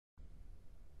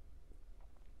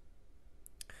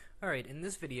Alright, in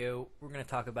this video we're going to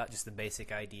talk about just the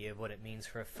basic idea of what it means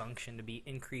for a function to be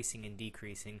increasing and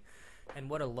decreasing and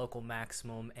what a local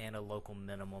maximum and a local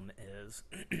minimum is.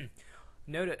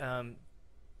 Note,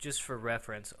 just for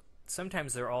reference,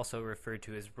 sometimes they're also referred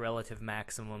to as relative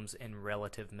maximums and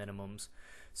relative minimums.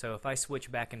 So if I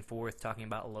switch back and forth talking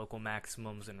about local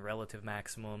maximums and relative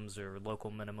maximums or local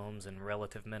minimums and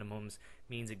relative minimums,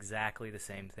 means exactly the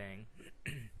same thing.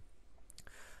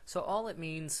 So all it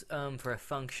means for a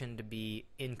function to be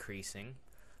increasing.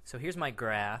 So here's my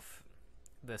graph,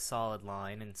 the solid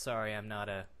line, and sorry I'm not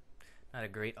a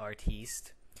great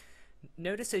artiste.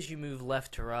 Notice as you move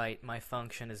left to right, my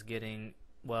function is getting,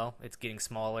 well, it's getting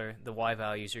smaller. The y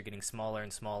values are getting smaller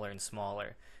and smaller and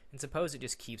smaller. And suppose it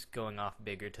just keeps going off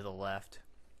bigger to the left.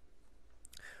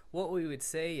 What we would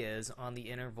say is on the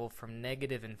interval from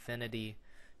negative infinity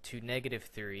to negative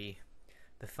 3,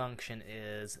 the function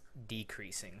is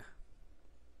decreasing.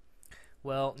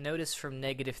 Well, notice from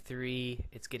negative 3,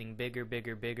 it's getting bigger,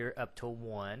 bigger, bigger, up to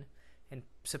 1. And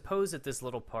suppose that this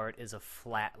little part is a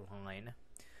flat line.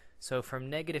 So from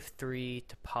negative 3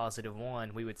 to positive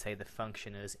 1, we would say the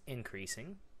function is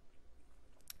increasing.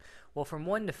 Well, from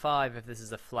 1 to 5, if this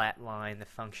is a flat line, the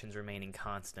function's remaining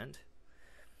constant.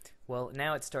 Well,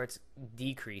 now it starts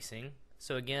decreasing.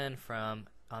 So again, from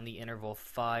on the interval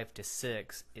 5 to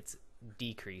 6, it's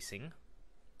decreasing.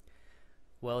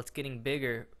 Well, it's getting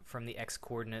bigger from the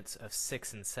x-coordinates of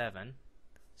 6 and 7.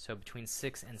 So between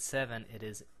 6 and 7, it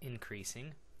is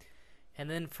increasing. And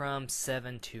then from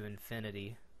 7 to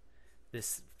infinity,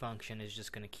 this function is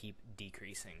just going to keep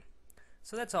decreasing.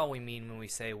 So that's all we mean when we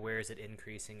say where is it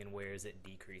increasing and where is it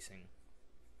decreasing.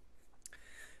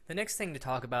 The next thing to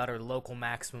talk about are local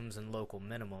maximums and local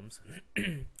minimums.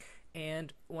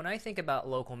 And when I think about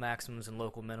local maximums and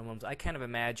local minimums, I kind of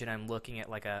imagine I'm looking at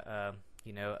like off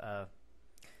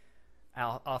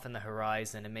in the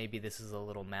horizon, and maybe this is a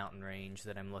little mountain range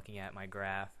that I'm looking at my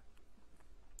graph.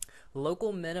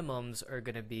 Local minimums are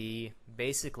going to be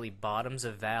basically bottoms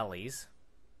of valleys,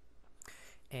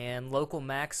 and local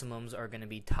maximums are going to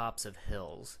be tops of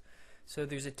hills. So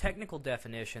there's a technical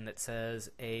definition that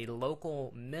says a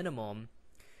local minimum,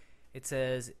 it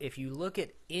says if you look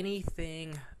at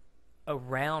anything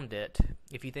around it,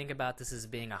 if you think about this as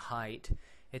being a height,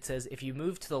 it says if you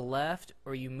move to the left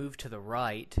or you move to the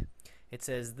right, it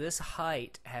says this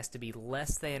height has to be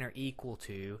less than or equal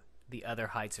to the other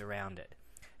heights around it.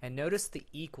 And notice the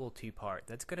equal to part.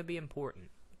 That's going to be important.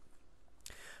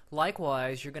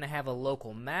 Likewise, you're going to have a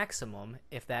local maximum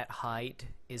if that height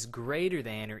is greater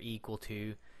than or equal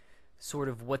to sort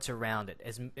of what's around it.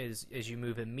 As you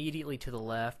move immediately to the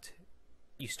left,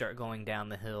 you start going down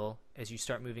the hill. As you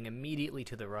start moving immediately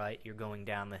to the right, you're going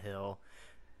down the hill.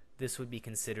 This would be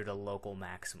considered a local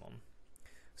maximum.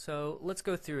 So let's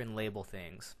go through and label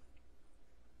things.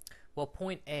 Well,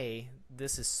 point A,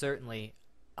 this is certainly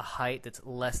a height that's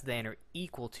less than or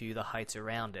equal to the heights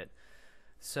around it.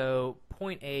 So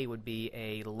point A would be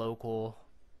a local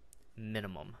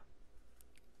minimum.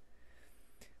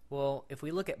 Well, if we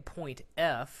look at point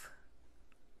F,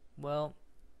 well,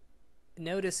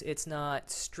 notice it's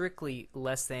not strictly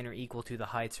less than or equal to the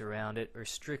heights around it or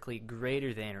strictly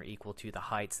greater than or equal to the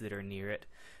heights that are near it.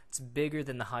 It's bigger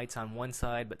than the heights on one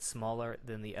side but smaller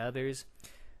than the others.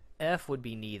 F would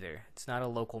be neither. It's not a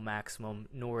local maximum,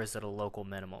 nor is it a local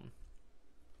minimum.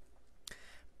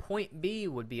 Point B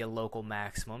would be a local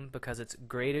maximum because it's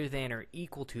greater than or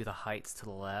equal to the heights to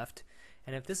the left,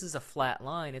 and if this is a flat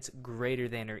line, it's greater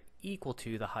than or equal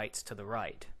to the heights to the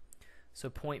right. So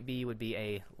point B would be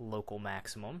a local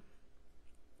maximum.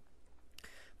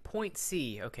 Point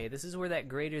C, okay, this is where that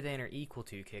greater than or equal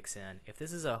to kicks in. If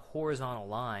this is a horizontal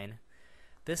line,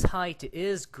 this height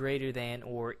is greater than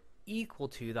or equal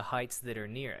to the heights that are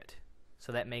near it.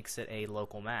 So that makes it a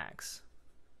local max.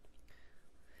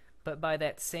 But by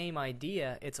that same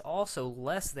idea, it's also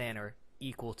less than or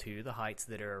equal to the heights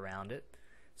that are around it.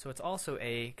 So it's also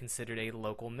considered a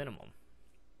local minimum.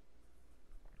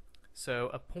 So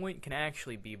a point can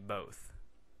actually be both.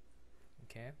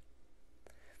 Okay?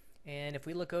 And if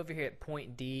we look over here at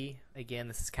point D, again,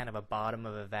 this is kind of a bottom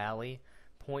of a valley.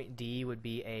 Point D would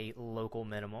be a local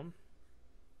minimum.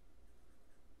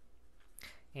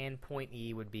 And point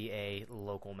E would be a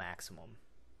local maximum.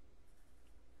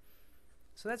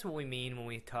 So that's what we mean when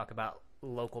we talk about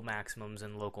local maximums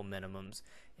and local minimums.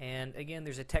 And again,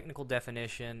 there's a technical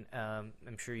definition.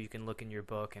 I'm sure you can look in your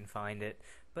book and find it,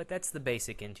 but that's the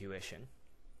basic intuition.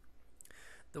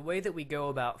 The way that we go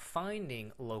about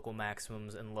finding local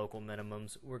maximums and local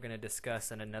minimums, we're going to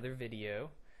discuss in another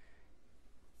video.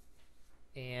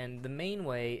 And the main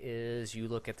way is you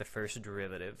look at the first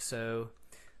derivative. So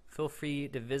Feel free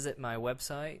to visit my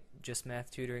website,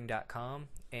 justmathtutoring.com,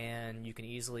 and you can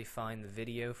easily find the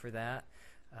video for that.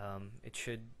 It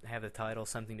should have the title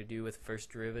something to do with first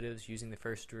derivatives, using the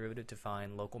first derivative to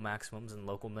find local maximums and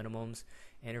local minimums,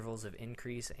 intervals of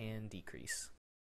increase and decrease.